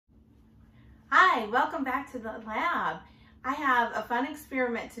Hi, welcome back to the lab. I have a fun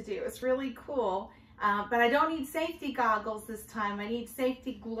experiment to do. It's really cool, but I don't need safety goggles this time. I need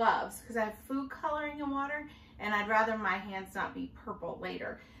safety gloves because I have food coloring in water and I'd rather my hands not be purple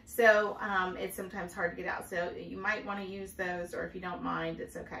later. So it's sometimes hard to get out. So you might want to use those, or if you don't mind,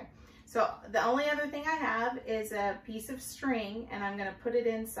 it's okay. So the only other thing I have is a piece of string, and I'm going to put it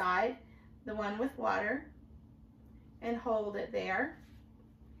inside the one with water and hold it there.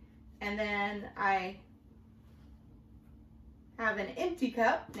 And then I have an empty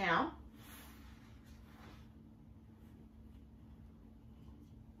cup now.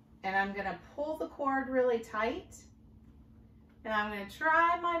 And I'm gonna pull the cord really tight. And I'm gonna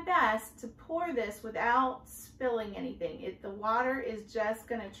try my best to pour this without spilling anything. The water is just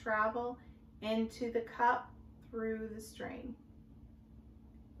gonna travel into the cup through the string.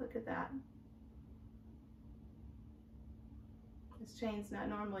 Look at that. This chain's not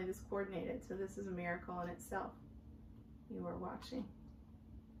normally this coordinated, so this is a miracle in itself. You are watching.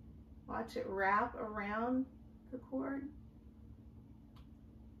 Watch it wrap around the cord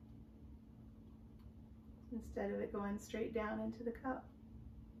instead of it going straight down into the cup.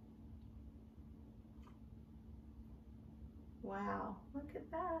 Wow, look at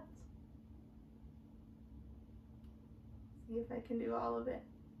that. See if I can do all of it.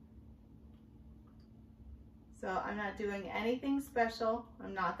 So I'm not doing anything special.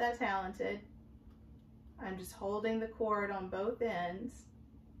 I'm not that talented. I'm just holding the cord on both ends.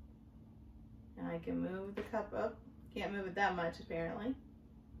 And I can move the cup up. Can't move it that much apparently.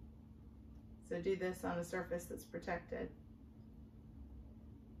 So do this on a surface that's protected.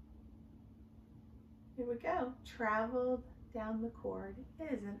 Here we go. Traveled down the cord.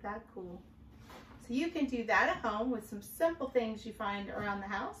 Isn't that cool? So you can do that at home with some simple things you find around the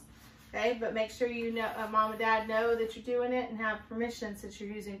house. Okay, but make sure you know, mom and dad know that you're doing it and have permission since you're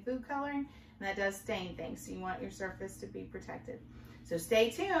using food coloring, and that does stain things, so you want your surface to be protected. So stay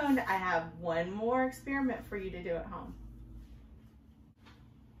tuned. I have one more experiment for you to do at home.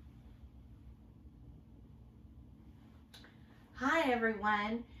 Hi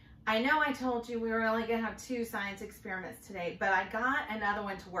everyone. I know I told you we were only gonna have 2 science experiments today, but I got another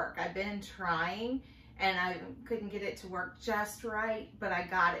one to work. I've been trying and I couldn't get it to work just right, but I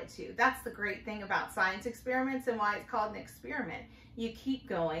got it to. That's the great thing about science experiments and why it's called an experiment. You keep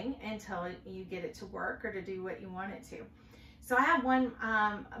going until you get it to work or to do what you want it to. So I have one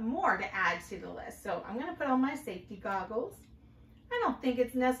more to add to the list. So I'm gonna put on my safety goggles. I don't think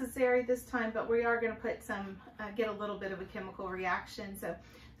it's necessary this time, but we are gonna put some, get a little bit of a chemical reaction. So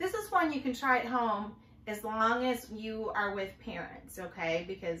this is one you can try at home as long as you are with parents, okay?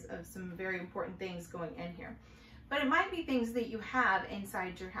 Because of some very important things going in here. But it might be things that you have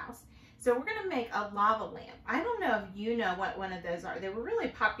inside your house. So we're gonna make a lava lamp. I don't know if you know what one of those are. They were really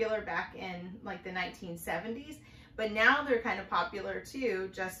popular back in like the 1970s, but now they're kind of popular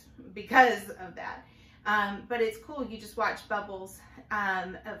too, just because of that. But it's cool, you just watch bubbles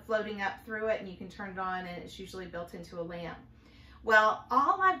floating up through it and you can turn it on, and it's usually built into a lamp. Well,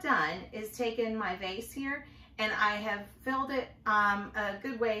 all I've done is taken my vase here and I have filled it a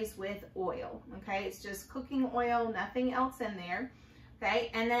good ways with oil, okay? It's just cooking oil, nothing else in there,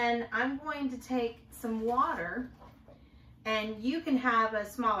 okay? And then I'm going to take some water, and you can have a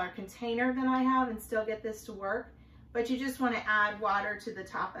smaller container than I have and still get this to work, but you just want to add water to the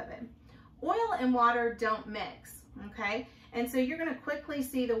top of it. Oil and water don't mix, okay? And so you're going to quickly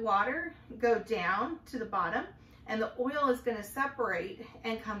see the water go down to the bottom, and the oil is going to separate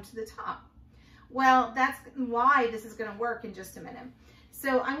and come to the top. Well, that's why this is going to work in just a minute.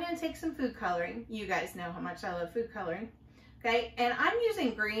 So I'm going to take some food coloring. You guys know how much I love food coloring, okay? And I'm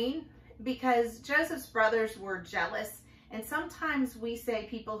using green because Joseph's brothers were jealous, and sometimes we say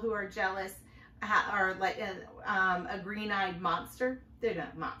people who are jealous are like a green-eyed monster. They're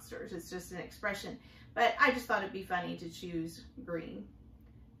not monsters, it's just an expression. But I just thought it'd be funny to choose green.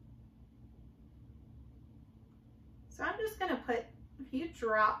 So I'm just gonna put a few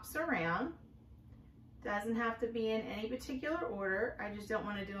drops around. Doesn't have to be in any particular order. I just don't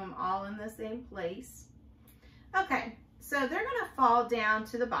want to do them all in the same place. Okay, so they're gonna fall down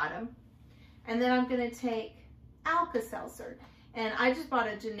to the bottom, and then I'm gonna take Alka-Seltzer. And I just bought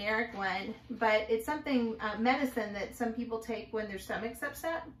a generic one, but it's something, medicine that some people take when their stomach's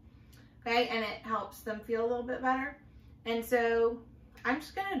upset, okay? And it helps them feel a little bit better. And so I'm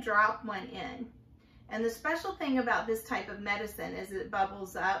just gonna drop one in. And the special thing about this type of medicine is it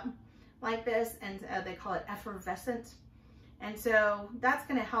bubbles up like this, and they call it effervescent. And so that's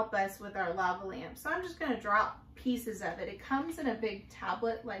gonna help us with our lava lamp. So I'm just gonna drop pieces of it. It comes in a big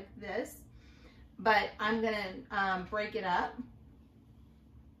tablet like this, but I'm gonna break it up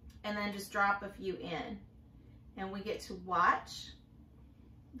and then just drop a few in. And we get to watch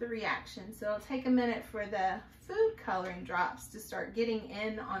the reaction. So it'll take a minute for the food coloring drops to start getting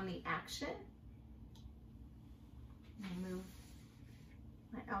in on the action. Move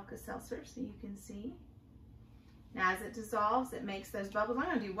my Alka-Seltzer so you can see. Now as it dissolves, it makes those bubbles. I'm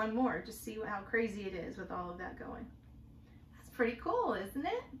gonna do one more, just see how crazy it is with all of that going. That's pretty cool, isn't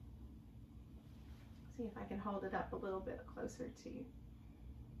it? See if I can hold it up a little bit closer to you.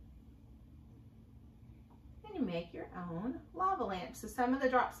 And you make your own lava lamp. So some of the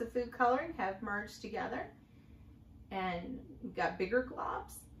drops of food coloring have merged together and you've got bigger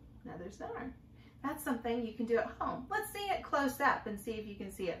globs and others that aren't. That's something you can do at home. Let's see it close up and see if you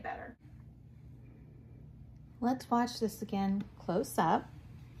can see it better. Let's watch this again close up.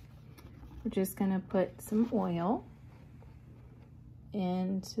 We're just gonna put some oil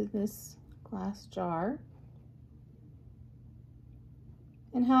into this glass jar.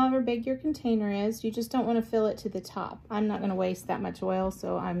 And however big your container is, you just don't want to fill it to the top. I'm not gonna waste that much oil,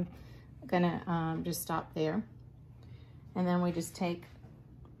 so I'm gonna just stop there. And then we just take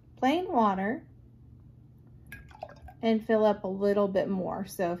plain water and fill up a little bit more.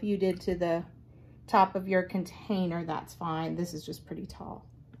 So if you did to the top of your container, that's fine. This is just pretty tall.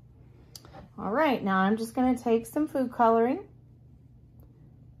 All right, now I'm just gonna take some food coloring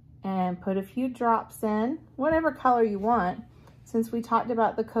and put a few drops in, whatever color you want. Since we talked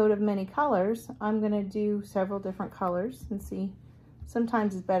about the coat of many colors, I'm gonna do several different colors and see.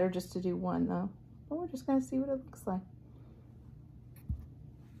 Sometimes it's better just to do one though, but we're just gonna see what it looks like.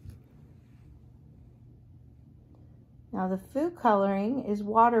 Now the food coloring is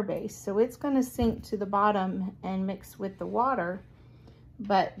water-based, so it's going to sink to the bottom and mix with the water,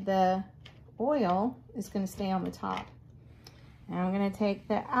 but the oil is going to stay on the top. And I'm going to take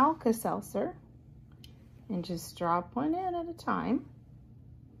the Alka-Seltzer and just drop one in at a time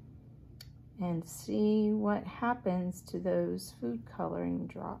and see what happens to those food coloring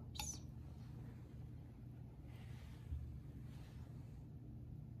drops.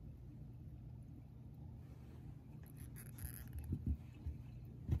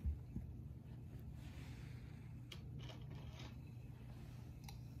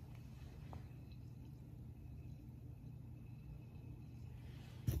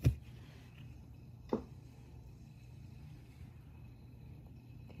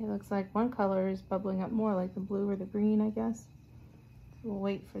 It looks like one color is bubbling up more, like the blue or the green, I guess. So we'll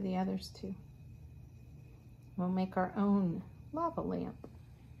wait for the others too. We'll make our own lava lamp.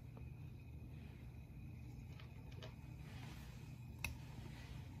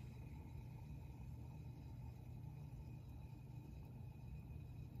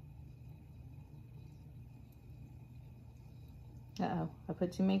 Uh-oh, I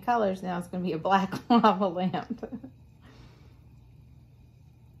put too many colors. Now it's going to be a black lava lamp.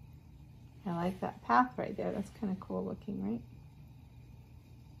 I like that path right there. That's kind of cool looking, right?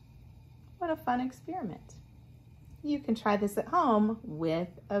 What a fun experiment. You can try this at home with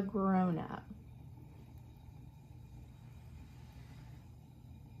a grown-up.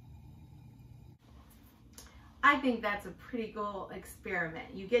 I think that's a pretty cool experiment.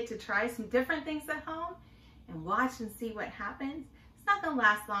 You get to try some different things at home and watch and see what happens. It's not going to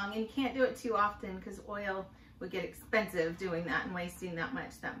last long, and you can't do it too often because oil would get expensive doing that and wasting that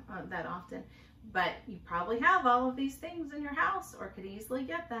much that often. But you probably have all of these things in your house or could easily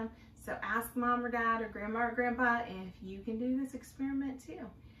get them. So ask mom or dad or grandma or grandpa if you can do this experiment too.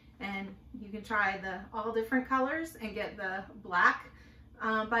 And you can try all different colors and get the black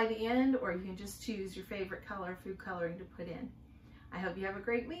by the end, or you can just choose your favorite color food coloring to put in. I hope you have a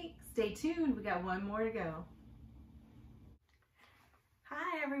great week. Stay tuned. We got one more to go.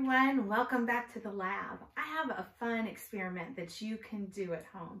 Hi everyone, welcome back to the lab. I have a fun experiment that you can do at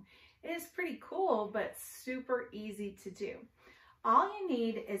home. It is pretty cool, but super easy to do. All you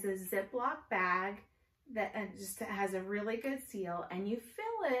need is a Ziploc bag that just has a really good seal, and you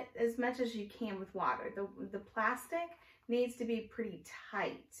fill it as much as you can with water. The plastic needs to be pretty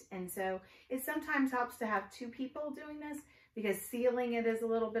tight, and so it sometimes helps to have two people doing this because sealing it is a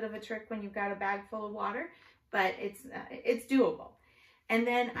little bit of a trick when you've got a bag full of water, but it's doable. And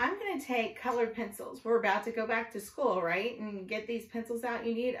then I'm going to take colored pencils. We're about to go back to school, right? And get these pencils out.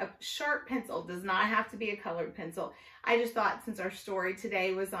 You need a sharp pencil. Does not have to be a colored pencil. I just thought since our story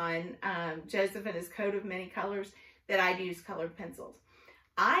today was on Joseph and his coat of many colors that I'd use colored pencils.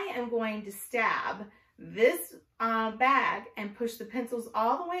 I am going to stab this bag and push the pencils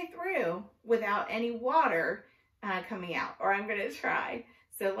all the way through without any water coming out. Or I'm going to try.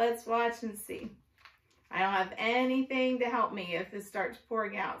 So let's watch and see. I don't have anything to help me if this starts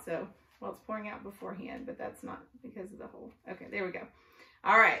pouring out. So, well, it's pouring out beforehand, but that's not because of the hole. Okay, there we go.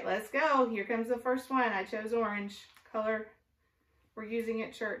 All right, let's go. Here comes the first one. I chose orange color we're using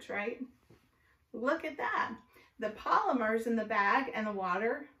at church, right? Look at that. The polymers in the bag and the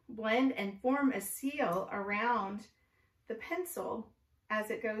water blend and form a seal around the pencil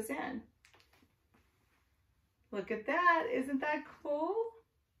as it goes in. Look at that. Isn't that cool?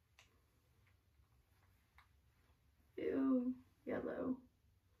 Blue, yellow,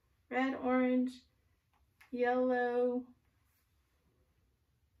 red, orange, yellow,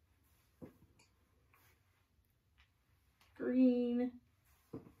 green,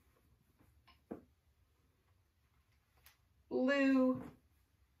 blue,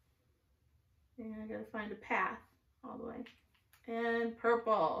 and I gotta find a path all the way, and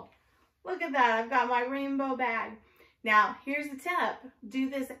purple. Look at that, I've got my rainbow bag. Now, here's the tip. Do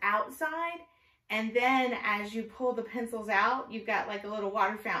this outside, and then as you pull the pencils out, you've got like a little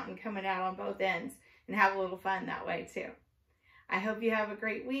water fountain coming out on both ends, and have a little fun that way too. I hope you have a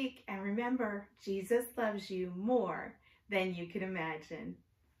great week, and remember, Jesus loves you more than you can imagine.